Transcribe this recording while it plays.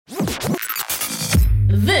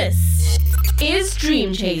This is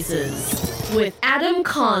Dream Chasers with Adam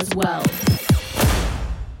Carswell.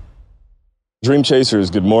 Dream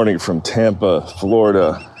Chasers, good morning from Tampa,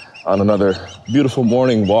 Florida, on another beautiful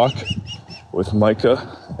morning walk with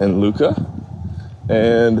Micah and Luca.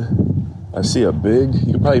 And I see a big,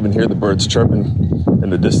 you can probably even hear the birds chirping in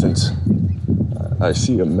the distance. I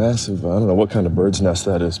see a massive, I don't know what kind of bird's nest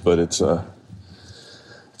that is, but it's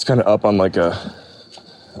kind of up on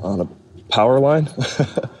on a power line.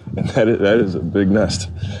 And that is a big nest.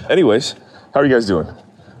 Anyways, how are you guys doing?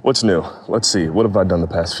 What's new? Let's see. What have I done the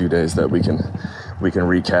past few days that we can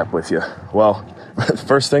recap with you? Well, the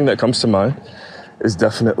first thing that comes to mind is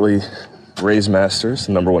definitely Raise Masters,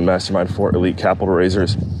 the number one mastermind for elite capital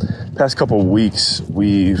raisers. Past couple of weeks,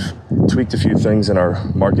 we've tweaked a few things in our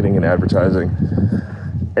marketing and advertising,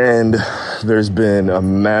 and there's been a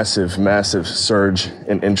massive surge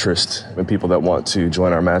in interest in people that want to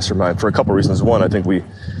join our mastermind for a couple of reasons. One, I think we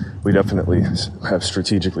definitely have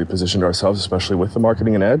strategically positioned ourselves, especially with the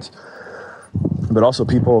marketing and ads, but also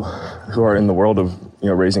people who are in the world of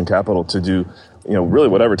raising capital to do really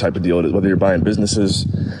whatever type of deal it is, whether you're buying businesses,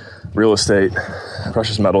 real estate,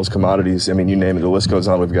 precious metals, commodities. I mean, you name it, the list goes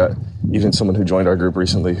on. We've got even someone who joined our group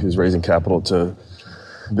recently who's raising capital to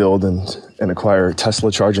build and acquire Tesla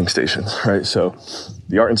charging stations, right? So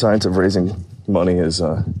the art and science of raising money is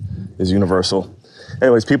universal.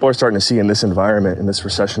 Anyways, people are starting to see in this environment, in this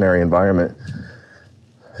recessionary environment,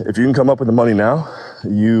 if you can come up with the money now,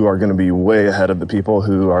 you are going to be way ahead of the people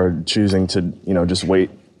who are choosing to, just wait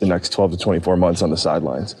the next 12 to 24 months on the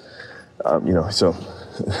sidelines. So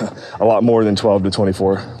a lot more than 12 to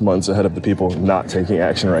 24 months ahead of the people not taking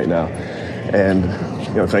action right now. And,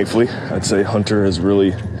 thankfully, I'd say Hunter has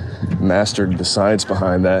really mastered the science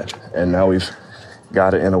behind that. And now we've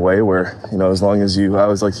got it in a way where, as long as I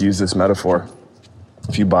always like to use this metaphor.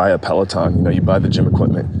 If you buy a Peloton, you buy the gym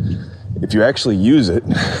equipment. If you actually use it,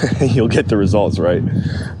 you'll get the results, right?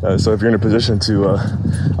 So if you're in a position to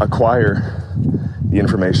acquire the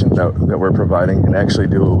information that we're providing and actually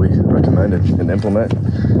do what we recommend and implement,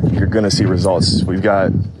 you're going to see results. We've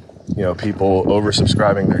got, people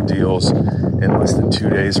oversubscribing their deals in less than 2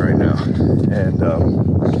 days right now. And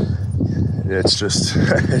it's just,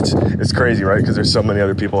 it's crazy, right? Because there's so many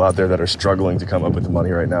other people out there that are struggling to come up with the money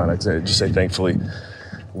right now. And I'd say, thankfully,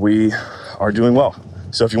 we are doing well.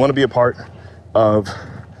 So if you want to be a part of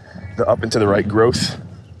the Up and to the Right growth,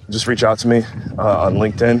 just reach out to me on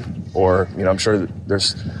LinkedIn, or, I'm sure that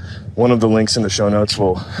there's one of the links in the show notes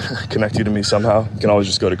will connect you to me somehow. You can always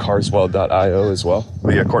just go to carswell.io as well.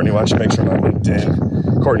 But yeah, Courtney, why don't you make sure my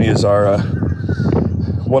LinkedIn. Courtney is our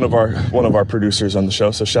one of our producers on the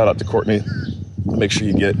show. So shout out to Courtney. Make sure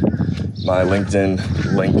you get my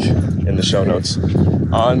LinkedIn link in the show notes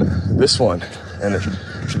on this one. And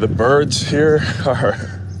the birds here are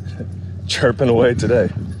chirping away today.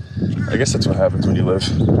 I guess that's what happens when you live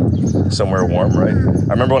somewhere warm, right?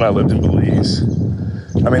 I remember when I lived in Belize,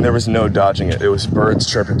 there was no dodging it. It was birds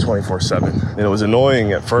chirping 24/7. And it was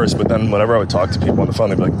annoying at first, but then whenever I would talk to people on the phone,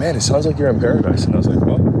 they'd be like, man, it sounds like you're in paradise. And I was like,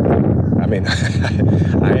 well,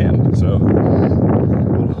 I am. So, a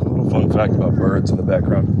little fun fact about birds in the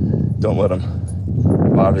background. Don't let them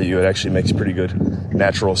bother you. It actually makes pretty good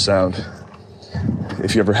natural sound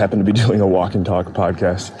if you ever happen to be doing a walk and talk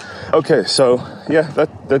podcast. Okay, so yeah,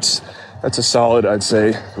 that's a solid, I'd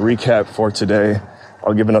say, recap for today.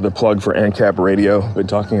 I'll give another plug for ANCAP Radio. Been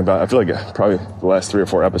talking about, I feel like probably the last 3 or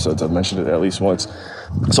 4 episodes I've mentioned it at least once.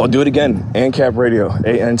 So I'll do it again. ANCAP Radio,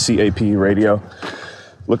 ANCAP Radio.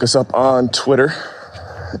 Look us up on Twitter.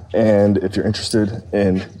 And if you're interested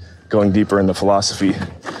in going deeper in the philosophy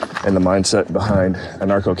and the mindset behind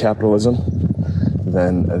anarcho-capitalism,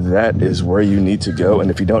 then that is where you need to go. And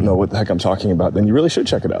if you don't know what the heck I'm talking about, then you really should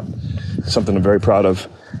check it out. It's something I'm very proud of,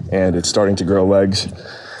 and it's starting to grow legs.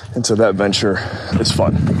 And so that venture is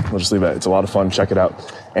fun. We'll just leave it. It's a lot of fun. Check it out.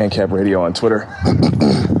 ANCAP Radio on Twitter.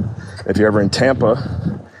 If you're ever in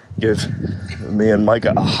Tampa, give me and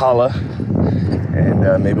Micah a holla,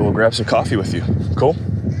 and maybe we'll grab some coffee with you. Cool?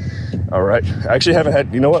 All right. I actually haven't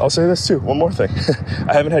had, I'll say this too. One more thing.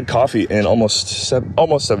 I haven't had coffee in almost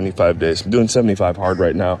 75 days. I'm doing 75 hard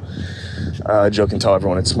right now. Joke and tell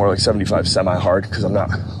everyone it's more like 75 semi-hard because I'm not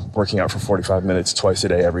working out for 45 minutes twice a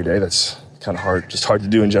day every day. That's kind of hard, just hard to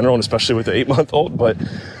do in general, and especially with the 8-month-old, but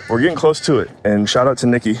we're getting close to it. And shout out to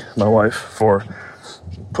Nikki, my wife, for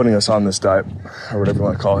putting us on this diet, or whatever you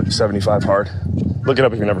want to call it, 75 hard. Look it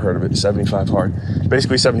up if you've never heard of it, 75 hard.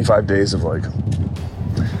 Basically 75 days of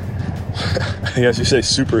yes, you say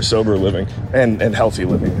super sober living and healthy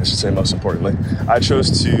living, I should say, most importantly. I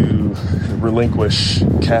chose to relinquish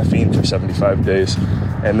caffeine for 75 days.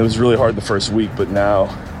 And it was really hard the first week, but now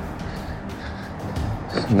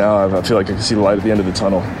I feel like I can see the light at the end of the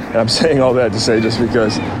tunnel. And I'm saying all that to say just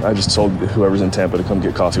because I just told whoever's in Tampa to come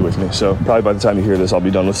get coffee with me. So probably by the time you hear this, I'll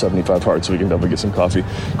be done with 75 hard, so we can definitely get some coffee.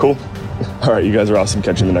 Cool? All right, you guys are awesome.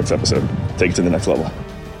 Catch you in the next episode. Take it to the next level.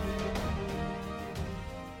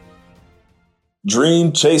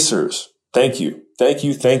 Dream Chasers, thank you. Thank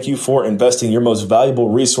you for investing your most valuable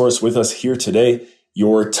resource with us here today,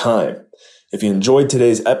 your time. If you enjoyed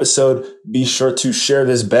today's episode, be sure to share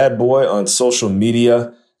this bad boy on social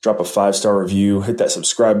media, drop a 5-star review, hit that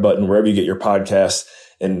subscribe button wherever you get your podcasts.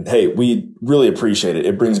 And hey, we really appreciate it.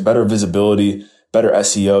 It brings better visibility, better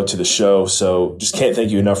SEO to the show. So just can't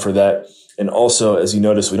thank you enough for that. And also, as you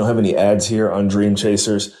notice, we don't have any ads here on Dream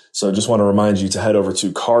Chasers. So just want to remind you to head over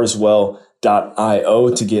to carswell.io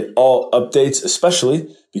to get all updates,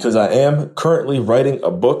 especially because I am currently writing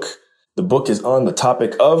a book. The book is on the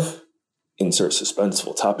topic of, insert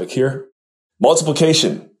suspenseful topic here,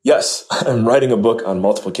 multiplication. Yes, I'm writing a book on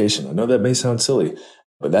multiplication. I know that may sound silly,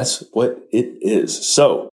 but that's what it is.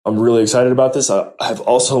 So I'm really excited about this. I've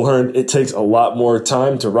also learned it takes a lot more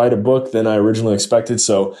time to write a book than I originally expected.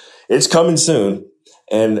 So it's coming soon.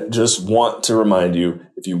 And just want to remind you,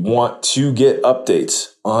 if you want to get updates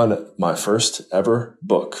on my first ever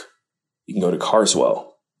book, you can go to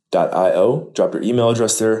carswell.io, drop your email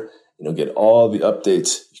address there, and you'll get all the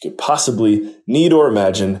updates you could possibly need or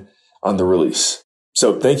imagine on the release.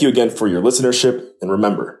 So thank you again for your listenership. And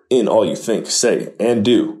remember, in all you think, say, and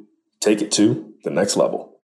do, take it to the next level.